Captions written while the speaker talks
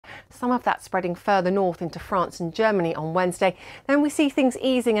some of that spreading further north into France and Germany on Wednesday. Then we see things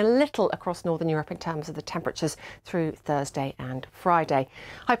easing a little across northern Europe in terms of the temperatures through Thursday and Friday.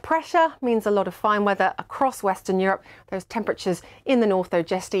 High pressure means a lot of fine weather across Western Europe. Those temperatures in the north, though,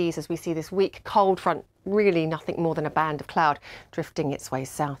 just ease as we see this weak cold front, really nothing more than a band of cloud drifting its way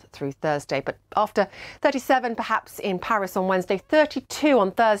south through Thursday. But after 37 perhaps in Paris on Wednesday, 32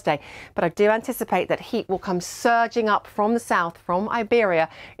 on Thursday. But I do anticipate that heat will come surging up from the south, from Iberia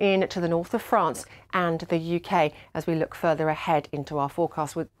into the north of France and the UK as we look further ahead into our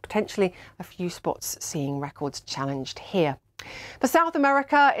forecast, with potentially a few spots seeing records challenged here. For South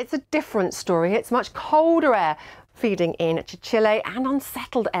America, it's a different story. It's much colder air feeding in to Chile and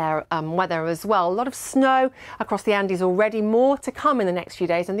unsettled air weather as well. A lot of snow across the Andes already, more to come in the next few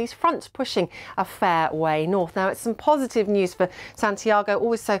days, and these fronts pushing a fair way north. Now, it's some positive news for Santiago,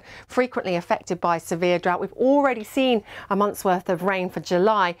 always so frequently affected by severe drought. We've already seen a month's worth of rain for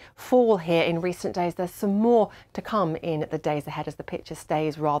July fall here in recent days. There's some more to come in the days ahead as the picture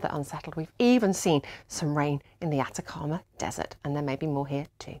stays rather unsettled. We've even seen some rain in the Atacama Desert, and there may be more here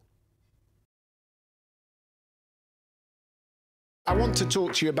too. I want to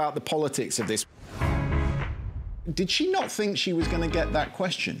talk to you about the politics of this. Did she not think she was going to get that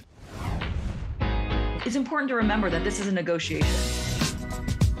question? It's important to remember that this is a negotiation.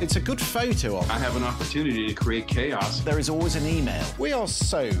 It's a good photo of. I have an opportunity to create chaos. There is always an email. We are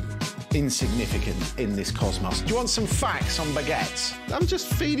so insignificant in this cosmos. Do you want some facts on baguettes? I'm just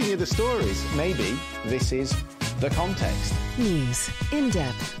feeding you the stories. Maybe this is the context. News in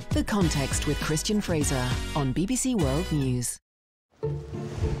depth. The Context with Christian Fraser on BBC World News.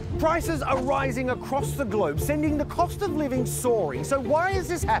 Prices are rising across the globe, sending the cost of living soaring. So why is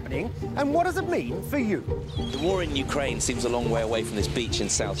this happening, and what does it mean for you? The war in Ukraine seems a long way away from this beach in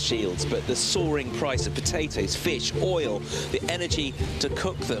South Shields, but the soaring price of potatoes, fish, oil, the energy to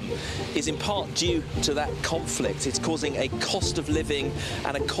cook them is in part due to that conflict. It's causing a cost of living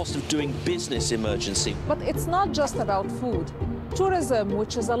and a cost of doing business emergency. But it's not just about food. Tourism,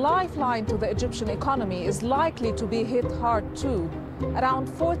 which is a lifeline to the Egyptian economy, is likely to be hit hard too. Around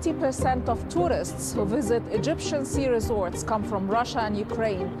 40% of tourists who visit Egyptian sea resorts come from Russia and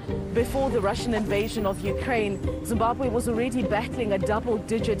Ukraine. Before the Russian invasion of Ukraine, Zimbabwe was already battling a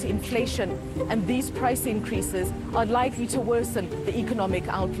double-digit inflation, and these price increases are likely to worsen the economic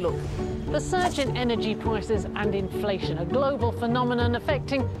outlook. The surge in energy prices and inflation, a global phenomenon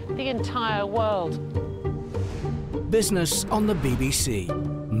affecting the entire world. Business on the BBC.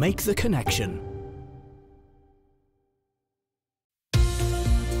 Make the connection.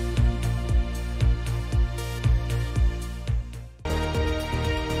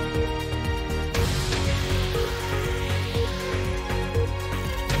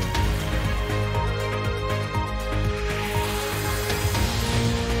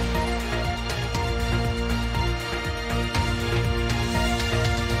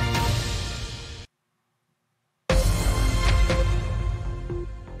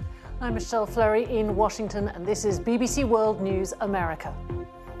 I'm Michelle Fleury in Washington, and this is BBC World News America.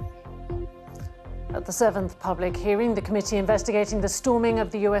 At the 7th public hearing, the committee investigating the storming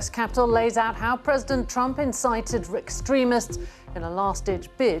of the US Capitol lays out how President Trump incited extremists in a last-ditch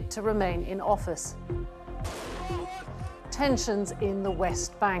bid to remain in office. Tensions in the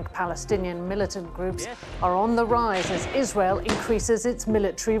West Bank. Palestinian militant groups are on the rise as Israel increases its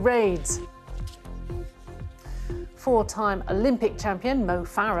military raids. Four-time Olympic champion Mo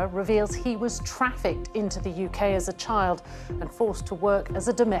Farah reveals he was trafficked into the UK as a child and forced to work as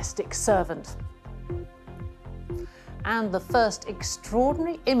a domestic servant. And the first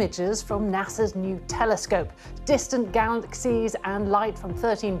extraordinary images from NASA's new telescope. Distant galaxies and light from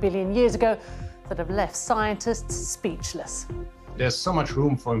 13 billion years ago that have left scientists speechless. There's so much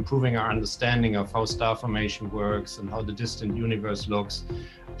room for improving our understanding of how star formation works and how the distant universe looks,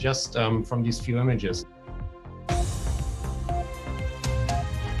 just from these few images.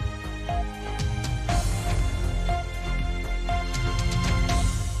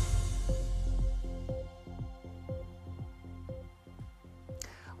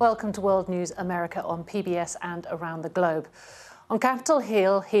 Welcome to World News America on PBS and around the globe. On Capitol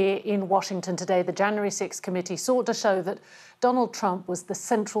Hill here in Washington today, the January 6th committee sought to show that Donald Trump was the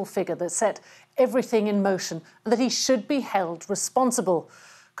central figure that set everything in motion and that he should be held responsible.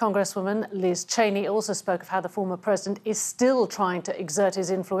 Congresswoman Liz Cheney also spoke of how the former president is still trying to exert his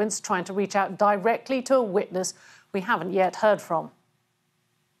influence, trying to reach out directly to a witness we haven't yet heard from.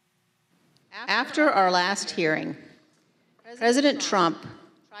 After our last hearing, President Trump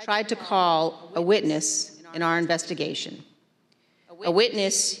tried to call a witness in our investigation, a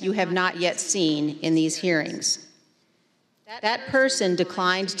witness you have not yet seen in these hearings. That person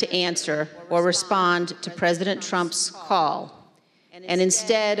declined to answer or respond to President Trump's call and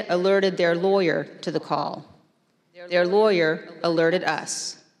instead alerted their lawyer to the call. Their lawyer alerted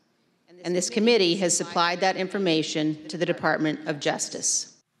us, and this committee has supplied that information to the Department of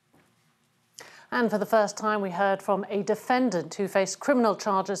Justice. And for the first time, we heard from a defendant who faced criminal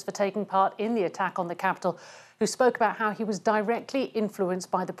charges for taking part in the attack on the Capitol, who spoke about how he was directly influenced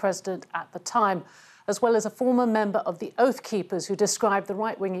by the president at the time, as well as a former member of the Oath Keepers who described the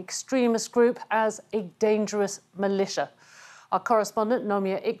right-wing extremist group as a dangerous militia. Our correspondent,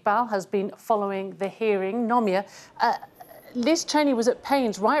 Nomia Iqbal, has been following the hearing. Nomia, Liz Cheney was at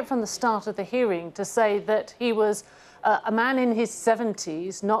pains right from the start of the hearing to say that he was a man in his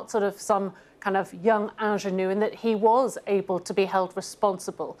 70s, not sort of some kind of young ingenue, and that he was able to be held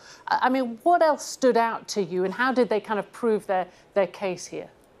responsible. I mean, what else stood out to you, and how did they kind of prove their case here?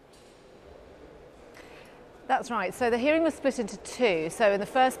 That's right. So the hearing was split into two. So in the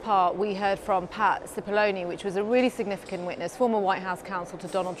first part, we heard from Pat Cipollone, which was a really significant witness, former White House counsel to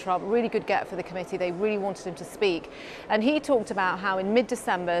Donald Trump, really good get for the committee. They really wanted him to speak. And he talked about how in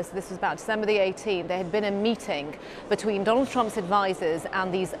mid-December, so this was about December the 18th, there had been a meeting between Donald Trump's advisors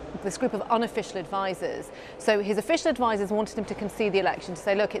and this group of unofficial advisors. So his official advisors wanted him to concede the election, to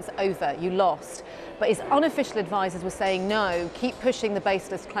say, look, it's over, you lost. But his unofficial advisors were saying, no, keep pushing the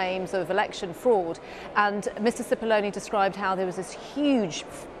baseless claims of election fraud. And Mr. Cipollone described how there was this huge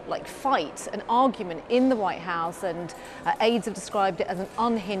fight, an argument in the White House, and aides have described it as an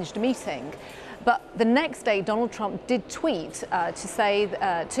unhinged meeting. But the next day, Donald Trump did tweet to say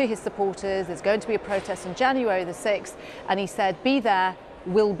to his supporters, there's going to be a protest on January the 6th, and he said, be there,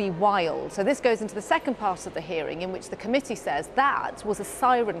 will be wild. So this goes into the second part of the hearing, in which the committee says that was a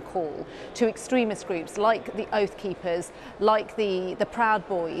siren call to extremist groups like the Oath Keepers, like the Proud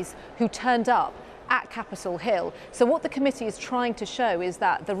Boys, who turned up at Capitol Hill. So what the committee is trying to show is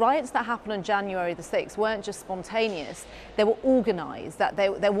that the riots that happened on January the 6th weren't just spontaneous, they were organised, that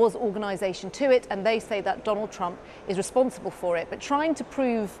there was organisation to it, and they say that Donald Trump is responsible for it. But trying to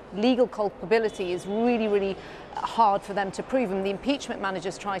prove legal culpability is really, really hard for them to prove, and the impeachment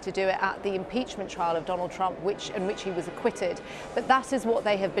managers tried to do it at the impeachment trial of Donald Trump, in which he was acquitted. But that is what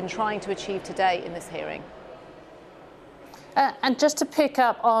they have been trying to achieve today in this hearing. And just to pick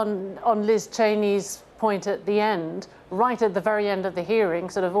up on Liz Cheney's point at the end, right at the very end of the hearing,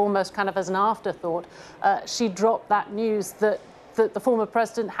 sort of almost kind of as an afterthought, she dropped that news that the former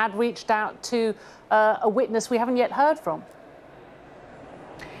president had reached out to a witness we haven't yet heard from.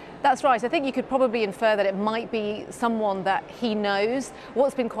 That's right. I think you could probably infer that it might be someone that he knows.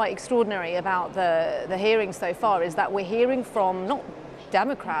 What's been quite extraordinary about the hearing so far is that we're hearing from not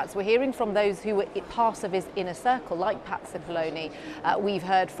Democrats, we're hearing from those who were part of his inner circle, like Pat Cipollone. We've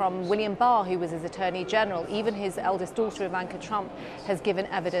heard from William Barr, who was his Attorney General. Even his eldest daughter, Ivanka Trump, has given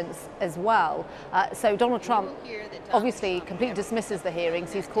evidence as well. So Donald Trump obviously completely dismisses the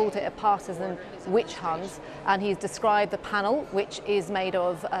hearings. He's called it a partisan witch hunt, and he's described the panel, which is made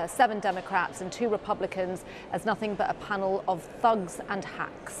of 7 Democrats and 2 Republicans, as nothing but a panel of thugs and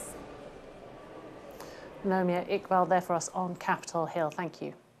hacks. Nomia Iqbal there for us on Capitol Hill. Thank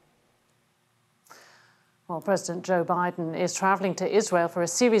you. Well, President Joe Biden is travelling to Israel for a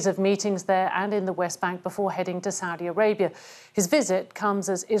series of meetings there and in the West Bank before heading to Saudi Arabia. His visit comes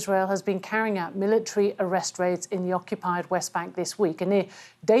as Israel has been carrying out military arrest raids in the occupied West Bank this week, a near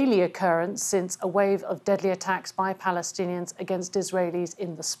daily occurrence since a wave of deadly attacks by Palestinians against Israelis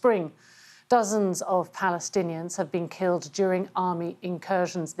in the spring. Dozens of Palestinians have been killed during army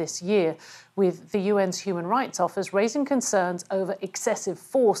incursions this year, with the UN's Human Rights Office raising concerns over excessive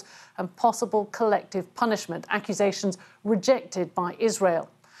force and possible collective punishment, accusations rejected by Israel.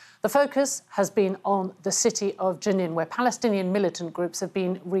 The focus has been on the city of Jenin, where Palestinian militant groups have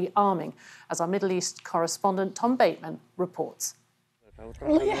been rearming, as our Middle East correspondent Tom Bateman reports.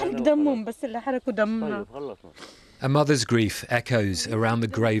 A mother's grief echoes around the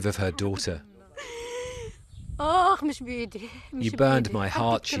grave of her daughter. You burned my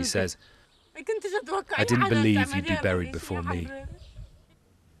heart, she says. I didn't believe you'd be buried before me.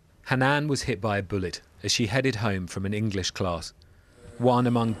 Hanan was hit by a bullet as she headed home from an English class, one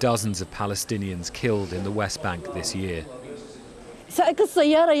among dozens of Palestinians killed in the West Bank this year.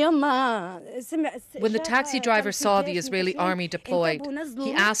 When the taxi driver saw the Israeli army deployed,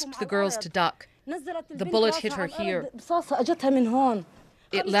 he asked the girls to duck. The bullet hit her here.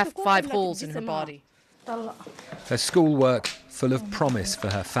 It left 5 holes in her body. Her schoolwork, full of promise for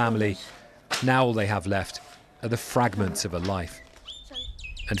her family, now all they have left are the fragments of a life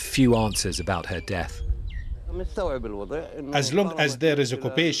and few answers about her death. As long as there is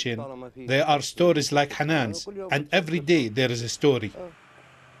occupation, there are stories like Hanan's, and every day there is a story.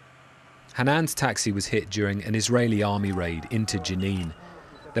 Hanan's taxi was hit during an Israeli army raid into Jenin.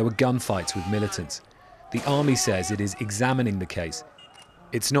 There were gunfights with militants. The army says it is examining the case.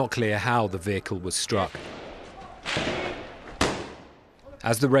 It's not clear how the vehicle was struck.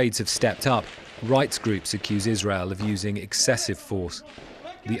 As the raids have stepped up, rights groups accuse Israel of using excessive force.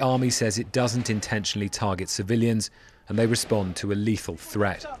 The army says it doesn't intentionally target civilians, and they respond to a lethal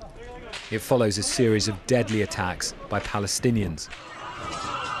threat. It follows a series of deadly attacks by Palestinians.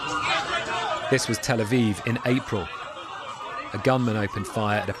 This was Tel Aviv in April. A gunman opened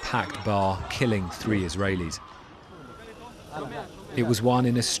fire at a packed bar, killing 3 Israelis. It was one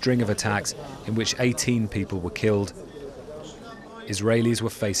in a string of attacks in which 18 people were killed. Israelis were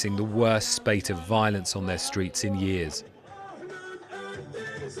facing the worst spate of violence on their streets in years.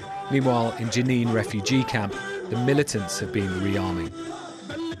 Meanwhile, in Jenin refugee camp, the militants have been rearming.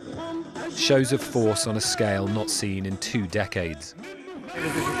 Shows of force on a scale not seen in 2 decades.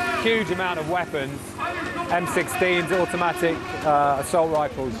 There's a huge amount of weapons, M16s, automatic assault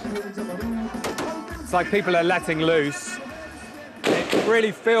rifles. It's like people are letting loose. It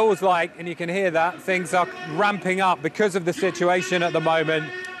really feels like, and you can hear that, things are ramping up because of the situation at the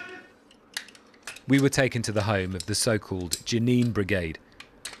moment. We were taken to the home of the so-called Jenin Brigade.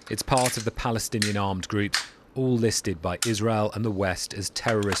 It's part of the Palestinian armed groups, all listed by Israel and the West as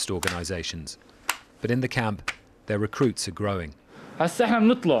terrorist organisations. But in the camp, their recruits are growing.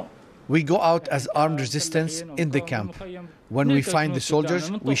 We go out as armed resistance in the camp. When we find the soldiers,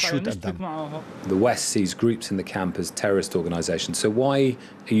 we shoot at them. The West sees groups in the camp as terrorist organisations. So why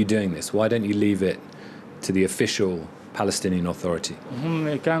are you doing this? Why don't you leave it to the official Palestinian Authority?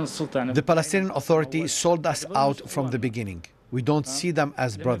 The Palestinian Authority sold us out from the beginning. We don't see them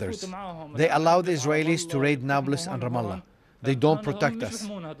as brothers. They allow the Israelis to raid Nablus and Ramallah. They don't protect us.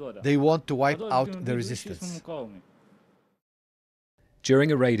 They want to wipe out the resistance.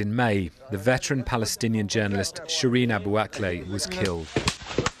 During a raid in May, the veteran Palestinian journalist Shireen Abu Akleh was killed.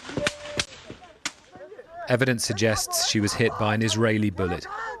 Evidence suggests she was hit by an Israeli bullet,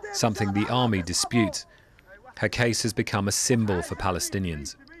 something the army disputes. Her case has become a symbol for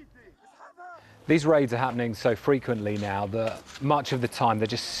Palestinians. These raids are happening so frequently now that much of the time they're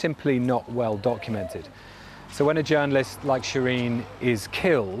just simply not well documented. So when a journalist like Shireen is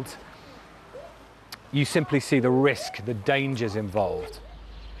killed, you simply see the risk, the dangers involved.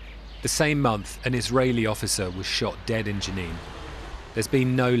 The same month, an Israeli officer was shot dead in Jenin. There's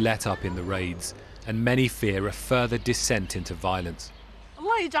been no let-up in the raids, and many fear a further descent into violence.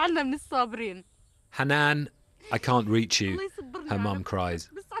 Hanan, I can't reach you, her mum cries.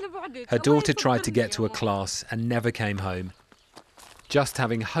 Her daughter tried to get to a class and never came home. Just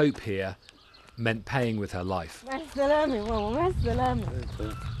having hope here meant paying with her life.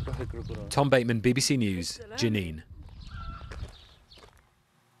 Tom Bateman, BBC News, Jenin.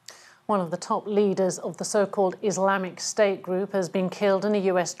 One of the top leaders of the so-called Islamic State group has been killed in a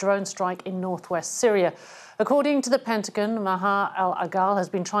US drone strike in northwest Syria. According to the Pentagon, Maher al-Agal has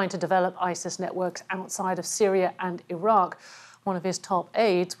been trying to develop ISIS networks outside of Syria and Iraq. One of his top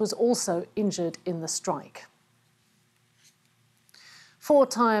aides was also injured in the strike.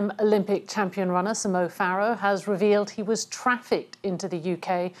 4-time Olympic champion runner Mo Farah has revealed he was trafficked into the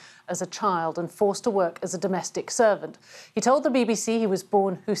UK as a child and forced to work as a domestic servant. He told the BBC he was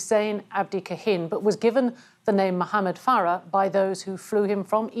born Hussein Abdi Kahin, but was given the name Mohammed Farah by those who flew him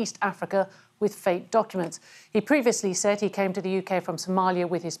from East Africa with fake documents. He previously said he came to the UK from Somalia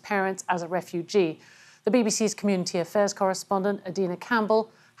with his parents as a refugee. The BBC's Community Affairs correspondent Adina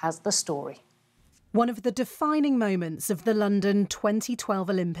Campbell has the story. One of the defining moments of the London 2012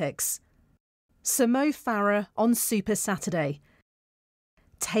 Olympics. Mo Farah on Super Saturday,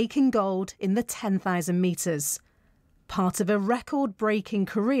 taking gold in the 10,000 metres, part of a record-breaking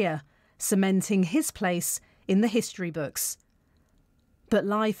career, cementing his place in the history books. But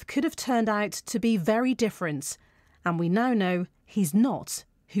life could have turned out to be very different, and we now know he's not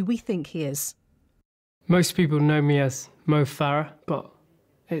who we think he is. Most people know me as Mo Farah, but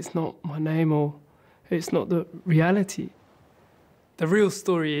it's not my name or it's not the reality. The real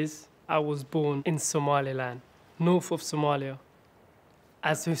story is I was born in Somaliland, north of Somalia,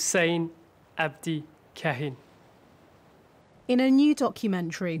 as Hussein Abdi Kahin. In a new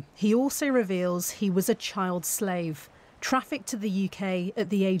documentary, he also reveals he was a child slave, trafficked to the UK at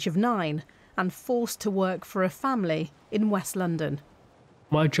the age of 9 and forced to work for a family in West London.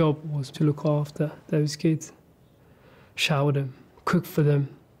 My job was to look after those kids, shower them, cook for them,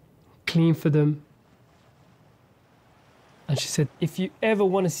 clean for them. And she said, if you ever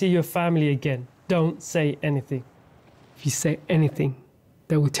want to see your family again, don't say anything. If you say anything,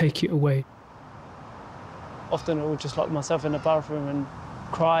 they will take you away. Often I would just lock myself in the bathroom and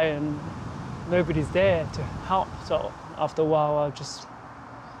cry, and nobody's there to help. So after a while, I'll just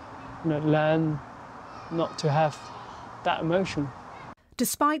learn not to have that emotion.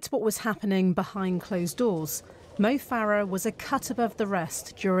 Despite what was happening behind closed doors, Mo Farah was a cut above the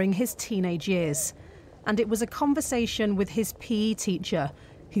rest during his teenage years. And it was a conversation with his PE teacher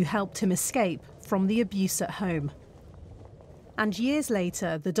who helped him escape from the abuse at home. And years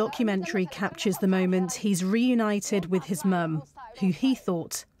later, the documentary captures the moment he's reunited with his mum, who he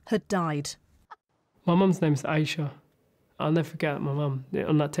thought had died. My mum's name's Aisha. I'll never forget my mum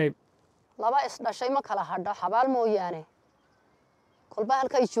on that tape.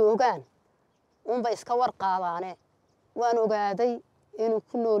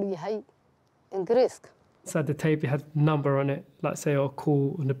 Inside the tape, it had a number on it, like say, or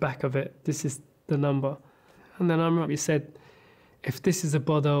call on the back of it. This is the number. And then I remember he said, if this is a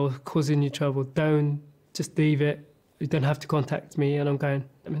bother or causing you trouble, don't, just leave it. You don't have to contact me. And I'm going,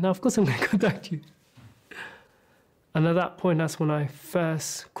 no, of course I'm going to contact you. And at that point, that's when I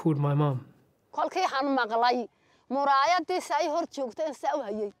first called my mum.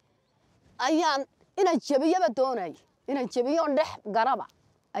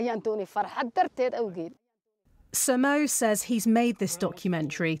 Sir Mo says he's made this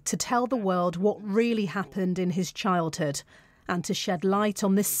documentary to tell the world what really happened in his childhood and to shed light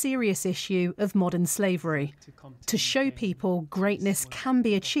on this serious issue of modern slavery, to show people greatness can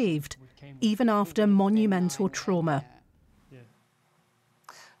be achieved even after monumental trauma.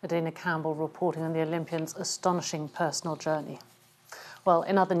 Adina Campbell reporting on the Olympians' astonishing personal journey. Well,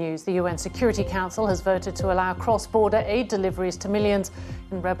 in other news, the UN Security Council has voted to allow cross-border aid deliveries to millions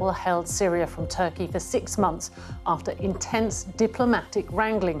in rebel-held Syria from Turkey for 6 months after intense diplomatic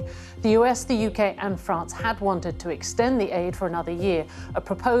wrangling. The US, the UK and France had wanted to extend the aid for another year, a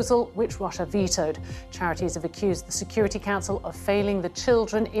proposal which Russia vetoed. Charities have accused the Security Council of failing the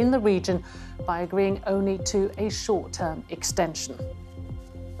children in the region by agreeing only to a short-term extension.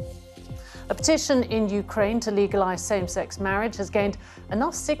 A petition in Ukraine to legalise same-sex marriage has gained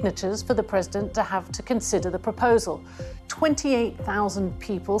enough signatures for the president to have to consider the proposal. 28,000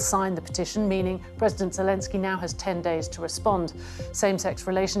 people signed the petition, meaning President Zelensky now has 10 days to respond. Same-sex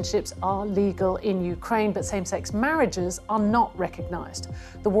relationships are legal in Ukraine, but same-sex marriages are not recognised.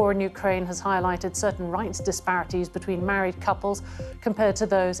 The war in Ukraine has highlighted certain rights disparities between married couples compared to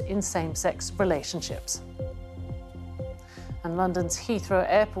those in same-sex relationships. And London's Heathrow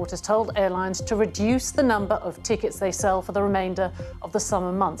Airport has told airlines to reduce the number of tickets they sell for the remainder of the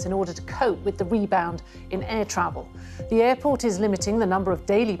summer months in order to cope with the rebound in air travel. The airport is limiting the number of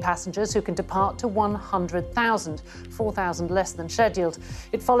daily passengers who can depart to 100,000, 4,000 less than scheduled.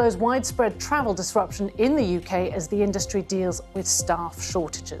 It follows widespread travel disruption in the UK as the industry deals with staff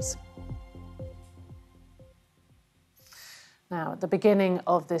shortages. Now, at the beginning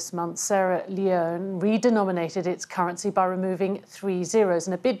of this month, Sierra Leone redenominated its currency by removing 3 zeros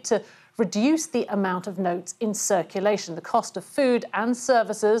in a bid to reduce the amount of notes in circulation. The cost of food and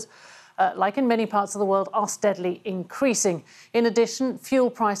services, like in many parts of the world, are steadily increasing. In addition, fuel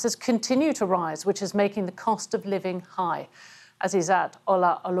prices continue to rise, which is making the cost of living high. Azizat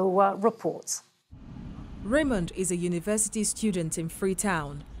Ola Oluwa reports. Raymond is a university student in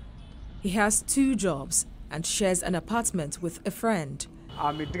Freetown. He has 2 jobs and shares an apartment with a friend.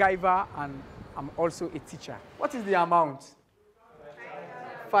 I'm a driver and I'm also a teacher. What is the amount?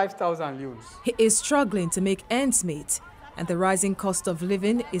 5,000 euros. He is struggling to make ends meet, and the rising cost of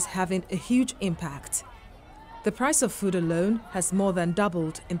living is having a huge impact. The price of food alone has more than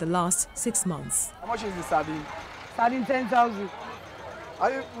doubled in the last 6 months. How much is the sardine? Sardine 10,000.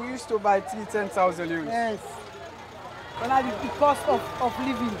 We used to buy 10,000 euros. Yes. But now the cost of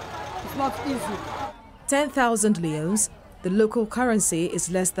living is not easy. 10,000 leones, the local currency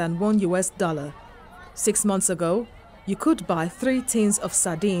is less than $1. 6 months ago, you could buy 3 tins of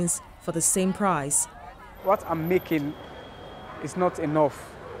sardines for the same price. What I'm making is not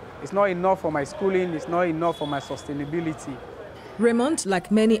enough. It's not enough for my schooling, it's not enough for my sustainability. Raymond, like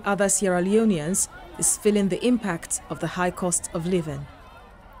many other Sierra Leoneans, is feeling the impact of the high cost of living.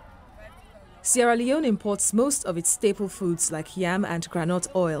 Sierra Leone imports most of its staple foods like yam and groundnut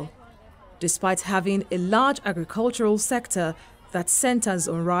oil. Despite having a large agricultural sector that centers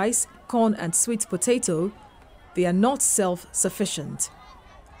on rice, corn and sweet potato, they are not self-sufficient.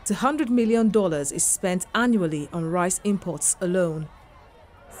 $200 million is spent annually on rice imports alone.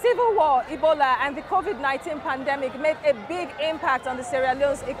 Civil war, Ebola and the COVID-19 pandemic made a big impact on the Sierra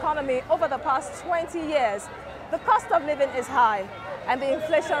Leone's economy over the past 20 years. The cost of living is high. and the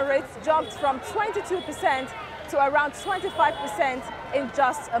inflation rate jumped from 22% to around 25% in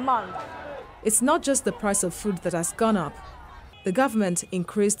just a month. It's not just the price of food that has gone up. The government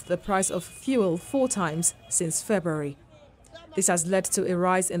increased the price of fuel 4 times since February. This has led to a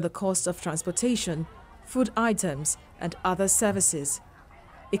rise in the cost of transportation, food items, and other services.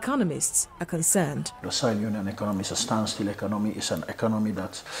 Economists are concerned. The Soil Union economy is a standstill economy. It's an economy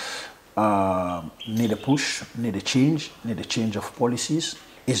that need a push, need a change of policies.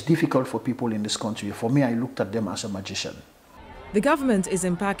 It's difficult for people in this country. For me, I looked at them as a magician. The government is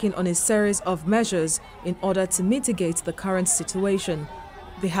embarking on a series of measures in order to mitigate the current situation.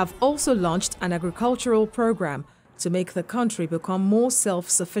 They have also launched an agricultural program to make the country become more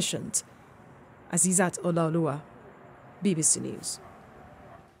self-sufficient. Azizat Olaoluwa, BBC News.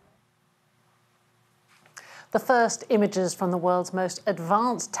 The first images from the world's most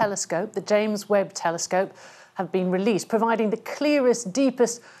advanced telescope, the James Webb Telescope, have been released, providing the clearest,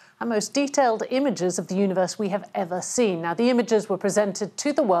 deepest and most detailed images of the universe we have ever seen. Now, the images were presented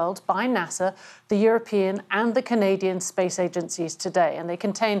to the world by NASA, the European and the Canadian space agencies today, and they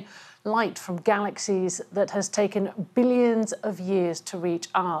contain light from galaxies that has taken billions of years to reach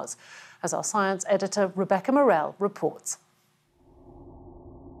ours, as our science editor Rebecca Morell reports.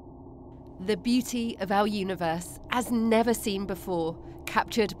 The beauty of our universe, as never seen before,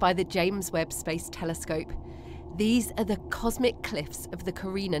 captured by the James Webb Space Telescope. These are the cosmic cliffs of the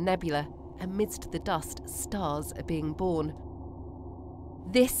Carina Nebula. Amidst the dust, stars are being born.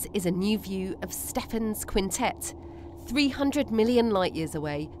 This is a new view of Stephan's Quintet, 300 million light-years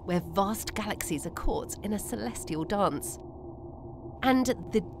away, where vast galaxies are caught in a celestial dance. And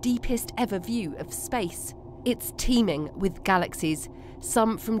the deepest ever view of space. It's teeming with galaxies,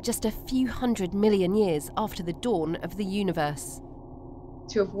 some from just a few 100 million years after the dawn of the universe.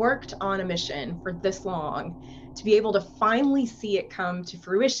 To have worked on a mission for this long, to be able to finally see it come to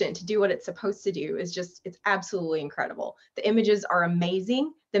fruition, to do what it's supposed to do, is just, it's absolutely incredible. The images are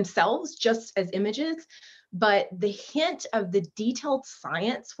amazing themselves, just as images, but the hint of the detailed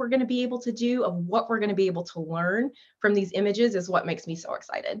science we're going to be able to do, of what we're going to be able to learn from these images, is what makes me so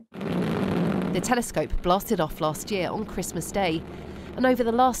excited. The telescope blasted off last year on Christmas Day, and over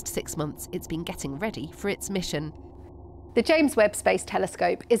the last 6 months it's been getting ready for its mission. The James Webb Space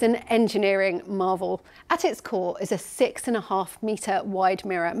Telescope is an engineering marvel. At its core is a 6.5-metre wide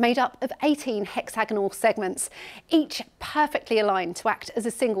mirror made up of 18 hexagonal segments, each perfectly aligned to act as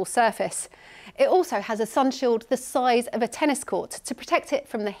a single surface. It also has a sun shield the size of a tennis court to protect it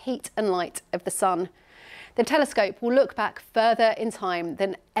from the heat and light of the sun. The telescope will look back further in time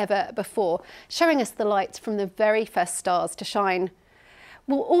than ever before, showing us the light from the very first stars to shine.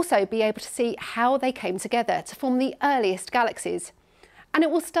 We'll also be able to see how they came together to form the earliest galaxies. And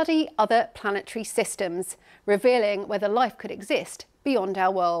it will study other planetary systems, revealing whether life could exist beyond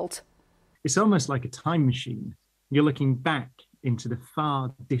our world. It's almost like a time machine. You're looking back into the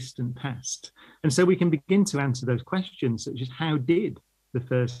far distant past. And so we can begin to answer those questions, such as how did the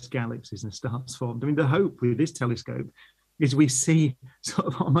first galaxies and stars formed? I mean, the hope with this telescope is we see, sort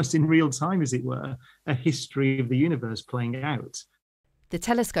of almost in real time, as it were, a history of the universe playing out. The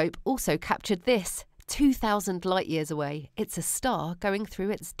telescope also captured this, 2,000 light-years away. It's a star going through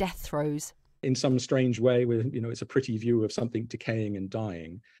its death throes. In some strange way, it's a pretty view of something decaying and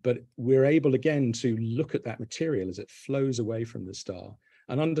dying. But we're able again to look at that material as it flows away from the star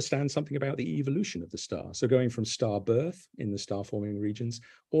and understand something about the evolution of the star. So going from star birth in the star-forming regions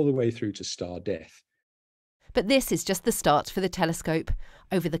all the way through to star death. But this is just the start for the telescope.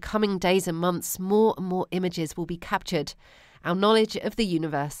 Over the coming days and months, more and more images will be captured. Our knowledge of the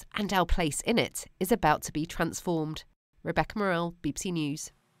universe and our place in it is about to be transformed. Rebecca Morell, BBC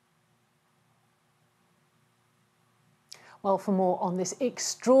News. Well, for more on this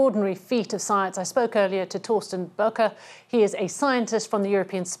extraordinary feat of science, I spoke earlier to Torsten Böker. He is a scientist from the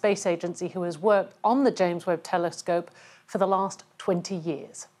European Space Agency who has worked on the James Webb Telescope for the last 20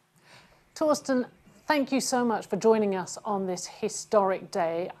 years. Torsten, thank you so much for joining us on this historic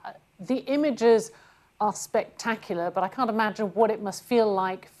day. The images are spectacular, but I can't imagine what it must feel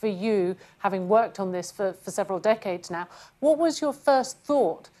like for you, having worked on this for several decades now. What was your first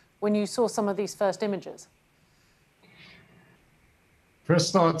thought when you saw some of these first images?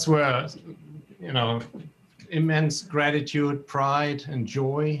 First thoughts were, immense gratitude, pride, and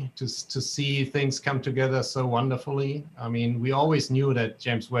joy to see things come together so wonderfully. I mean, we always knew that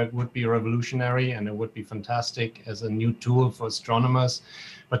James Webb would be revolutionary and it would be fantastic as a new tool for astronomers.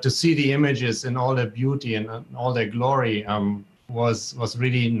 But to see the images in all their beauty and all their glory was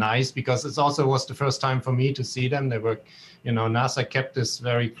really nice, because it also was the first time for me to see them. They were, NASA kept this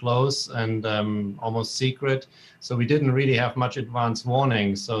very close and almost secret, so we didn't really have much advance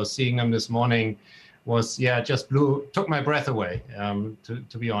warning. So seeing them this morning was, just took my breath away,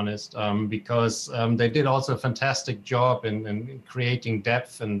 to be honest, because they did also a fantastic job in creating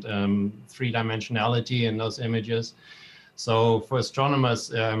depth and three-dimensionality in those images. So for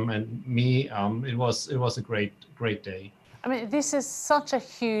astronomers and me, it was a great day. I mean, this is such a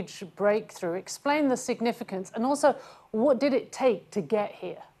huge breakthrough. Explain the significance, and also what did it take to get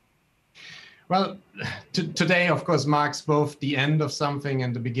here? Well, today, of course, marks both the end of something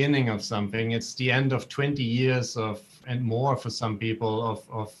and the beginning of something. It's the end of 20 years and more for some people,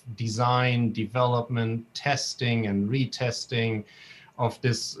 of design, development, testing and retesting of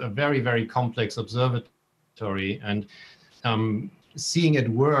this very, very complex observatory. And seeing it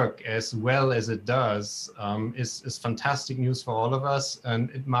work as well as it does is fantastic news for all of us, and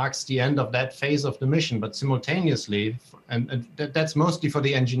it marks the end of that phase of the mission. But simultaneously, and that's mostly for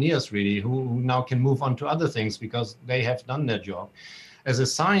the engineers really, who now can move on to other things because they have done their job. As a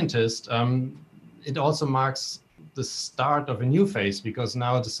scientist, it also marks the start of a new phase, because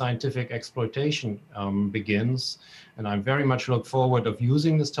now the scientific exploitation begins, and I very much look forward of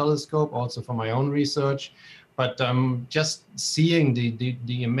using this telescope also for my own research. But just seeing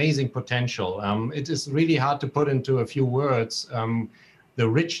the amazing potential, it is really hard to put into a few words the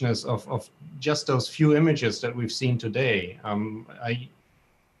richness of just those few images that we've seen today.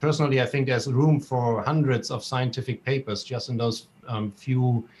 Personally, I think there's room for hundreds of scientific papers just in those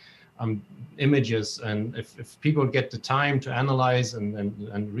few images. And if people get the time to analyze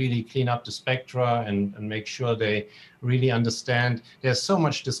and really clean up the spectra and make sure they really understand, there's so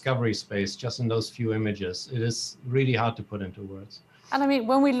much discovery space just in those few images. It is really hard to put into words. And I mean,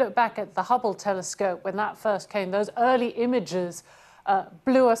 when we look back at the Hubble telescope, when that first came, those early images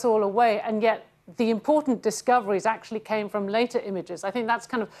blew us all away, and yet the important discoveries actually came from later images. I think that's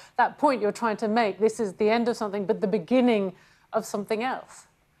kind of that point you're trying to make. This is the end of something, but the beginning of something else.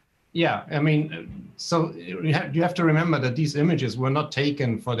 Yeah, I mean, so you have to remember that these images were not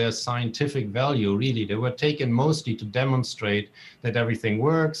taken for their scientific value, really. They were taken mostly to demonstrate that everything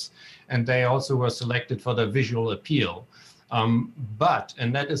works, and they also were selected for their visual appeal. But,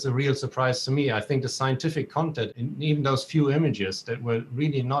 and that is a real surprise to me, I think the scientific content in even those few images that were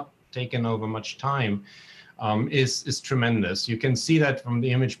really not taken over much time is tremendous. You can see that from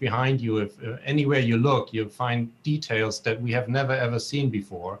the image behind you. If anywhere you look, you find details that we have never ever seen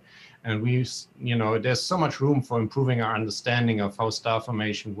before. And there's so much room for improving our understanding of how star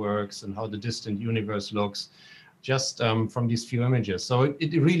formation works and how the distant universe looks, just from these few images. So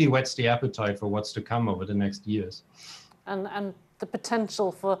it really whets the appetite for what's to come over the next years. And the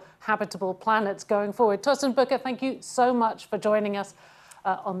potential for habitable planets going forward. Thorsten Böcker, thank you so much for joining us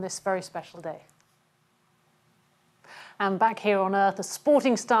on this very special day. And back here on Earth, a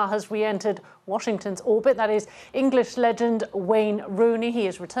sporting star has re-entered Washington's orbit. That is English legend Wayne Rooney. He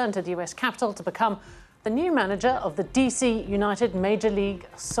has returned to the US Capitol to become the new manager of the DC United Major League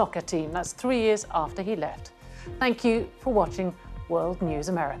Soccer team. That's 3 years after he left. Thank you for watching World News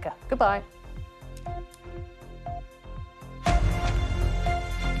America. Goodbye.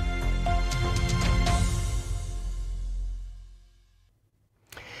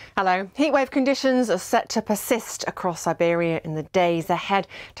 Hello. Heatwave conditions are set to persist across Siberia in the days ahead.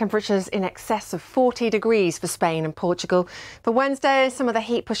 Temperatures in excess of 40 degrees for Spain and Portugal. For Wednesday, some of the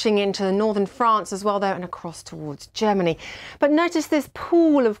heat pushing into northern France as well, though, and across towards Germany. But notice this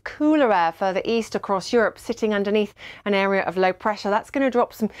pool of cooler air further east across Europe, sitting underneath an area of low pressure. That's going to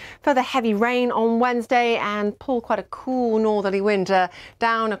drop some further heavy rain on Wednesday and pull quite a cool northerly wind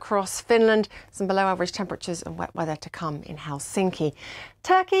down across Finland. Some below average temperatures and wet weather to come in Helsinki.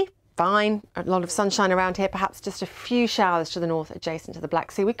 Turkey, fine. A lot of sunshine around here, perhaps just a few showers to the north adjacent to the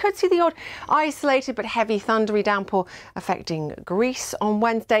Black Sea. We could see the odd isolated but heavy thundery downpour affecting Greece on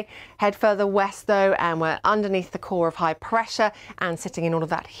Wednesday. Head further west though, and we're underneath the core of high pressure and sitting in all of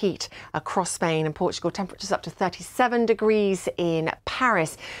that heat across Spain and Portugal. Temperatures up to 37 degrees in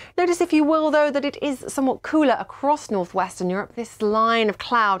Paris. Notice, if you will, though, that it is somewhat cooler across northwestern Europe. This line of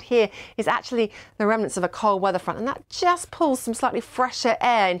cloud here is actually the remnants of a cold weather front, and that just pulls some slightly fresher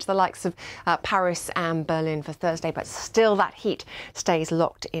air into the likes of Paris and Berlin for Thursday, but still that heat stays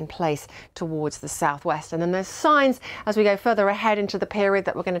locked in place towards the southwest. And then there's signs as we go further ahead into the period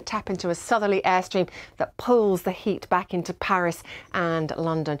that we're going to tap into a southerly airstream that pulls the heat back into Paris and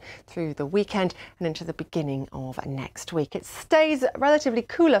London through the weekend and into the beginning of next week. It stays relatively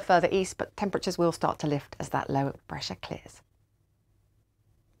cooler further east, but temperatures will start to lift as that low pressure clears.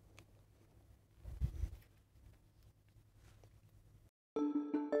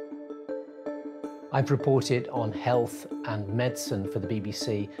 I've reported on health and medicine for the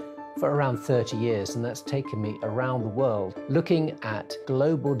BBC for around 30 years, and that's taken me around the world looking at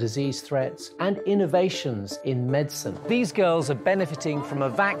global disease threats and innovations in medicine. These girls are benefiting from a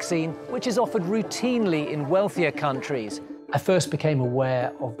vaccine which is offered routinely in wealthier countries. I first became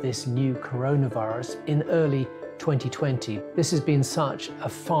aware of this new coronavirus in early 2020. This has been such a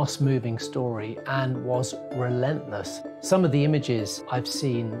fast-moving story and was relentless. Some of the images I've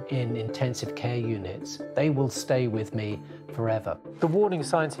seen in intensive care units, they will stay with me forever. The warning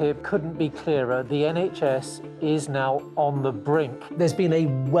signs here couldn't be clearer. The NHS is now on the brink. There's been a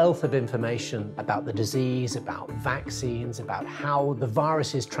wealth of information about the disease, about vaccines, about how the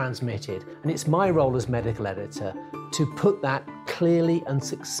virus is transmitted, and it's my role as medical editor to put that clearly and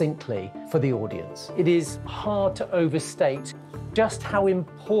succinctly for the audience. It is hard to overstate just how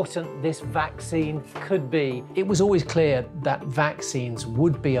important this vaccine could be. It was always clear that vaccines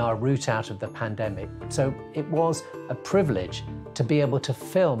would be our route out of the pandemic, so it was a privilege to be able to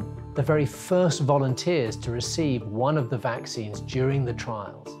film the very first volunteers to receive one of the vaccines during the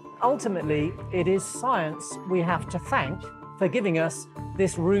trials. Ultimately, it is science we have to thank for giving us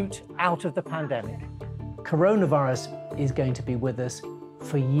this route out of the pandemic. Coronavirus is going to be with us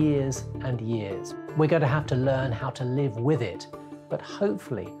for years and years. We're going to have to learn how to live with it, but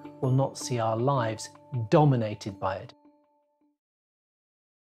hopefully we'll not see our lives dominated by it.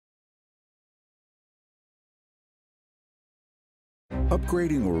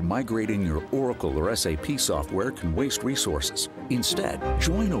 Upgrading or migrating your Oracle or SAP software can waste resources. Instead,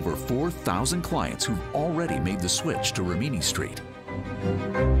 join over 4,000 clients who've already made the switch to Rimini Street.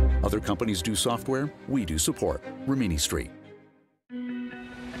 Other companies do software, we do support. Rimini Street.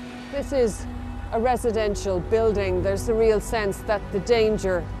 This is a residential building. There's a real sense that the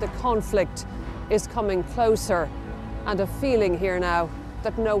danger, the conflict is coming closer, and a feeling here now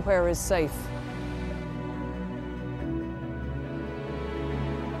that nowhere is safe.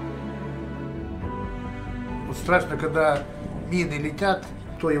 Страшно, когда мины летят,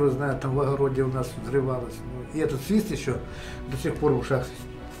 кто его знает, там в огороде у нас взрывалось. И этот свист еще до сих пор в ушах.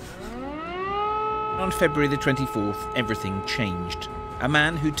 On February the 24th, everything changed. A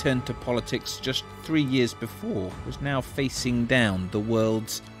man who turned to politics just 3 years before was now facing down the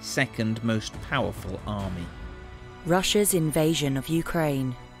world's second most powerful army. Russia's invasion of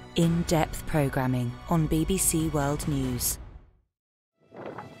Ukraine. In-depth programming on BBC World News.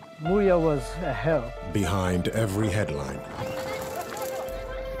 Buya was a hell. Behind every headline.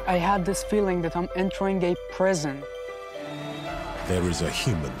 I had this feeling that I'm entering a prison. There is a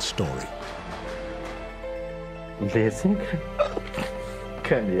human story.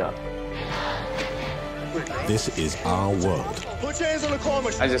 This is our world. Put your hands on the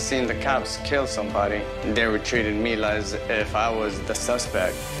corner. I just seen the cops kill somebody. They were treating me as if I was the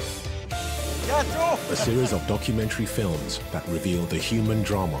suspect. A series of documentary films that reveal the human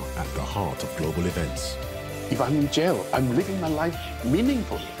drama at the heart of global events. If I'm in jail, I'm living my life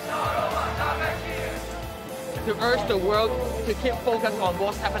meaningfully. To urge the world to keep focused on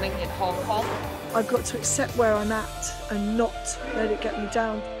what's happening in Hong Kong. I've got to accept where I'm at and not let it get me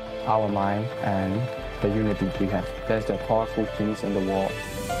down. Our mind and the unity we have. That's the powerful things in the world.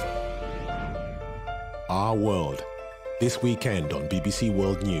 Our World. This weekend on BBC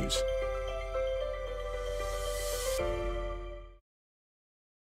World News.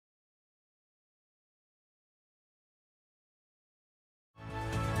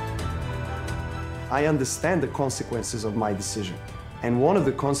 I understand the consequences of my decision. And one of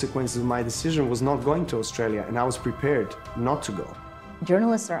the consequences of my decision was not going to Australia, and I was prepared not to go.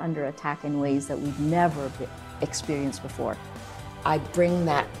 Journalists are under attack in ways that we've never experienced before. I bring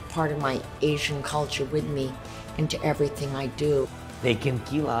that part of my Asian culture with me into everything I do. They can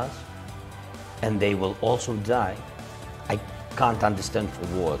kill us, and they will also die. I can't understand for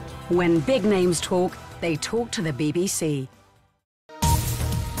what. When big names talk, they talk to the BBC.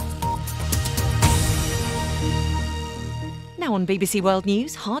 Now on BBC World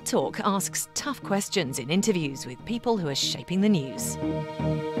News, Hard Talk asks tough questions in interviews with people who are shaping the news.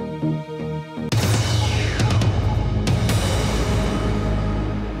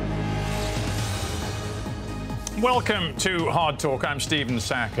 Welcome to Hard Talk. I'm Stephen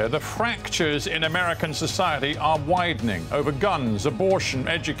Sacker. The fractures in American society are widening over guns, abortion,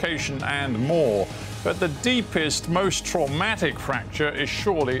 education and more. But the deepest, most traumatic fracture is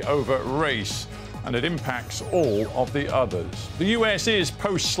surely over race, and it impacts all of the others. The US is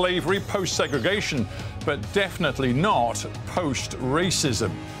post-slavery, post-segregation, but definitely not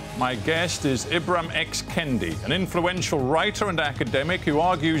post-racism. My guest is Ibram X. Kendi, an influential writer and academic who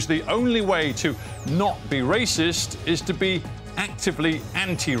argues the only way to not be racist is to be actively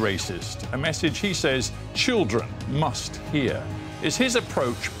anti-racist, a message he says children must hear. Is his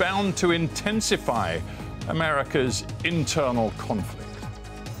approach bound to intensify America's internal conflict?